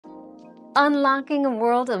unlocking a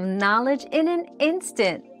world of knowledge in an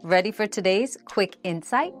instant. Ready for today's quick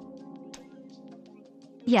insight?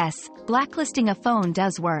 Yes, blacklisting a phone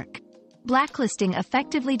does work. Blacklisting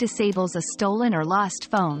effectively disables a stolen or lost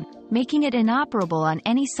phone, making it inoperable on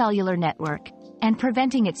any cellular network, and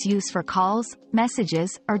preventing its use for calls,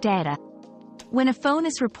 messages, or data. When a phone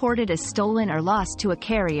is reported as stolen or lost to a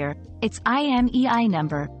carrier, its IMEI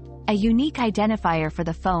number, a unique identifier for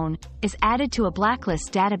the phone, is added to a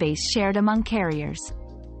blacklist database shared among carriers.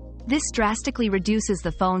 This drastically reduces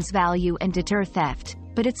the phone's value and deter theft,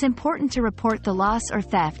 but it's important to report the loss or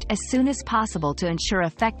theft as soon as possible to ensure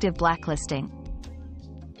effective blacklisting.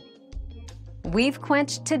 We've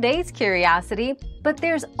quenched today's curiosity, but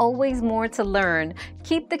there's always more to learn.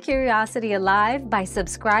 Keep the curiosity alive by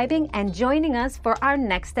subscribing and joining us for our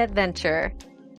next adventure.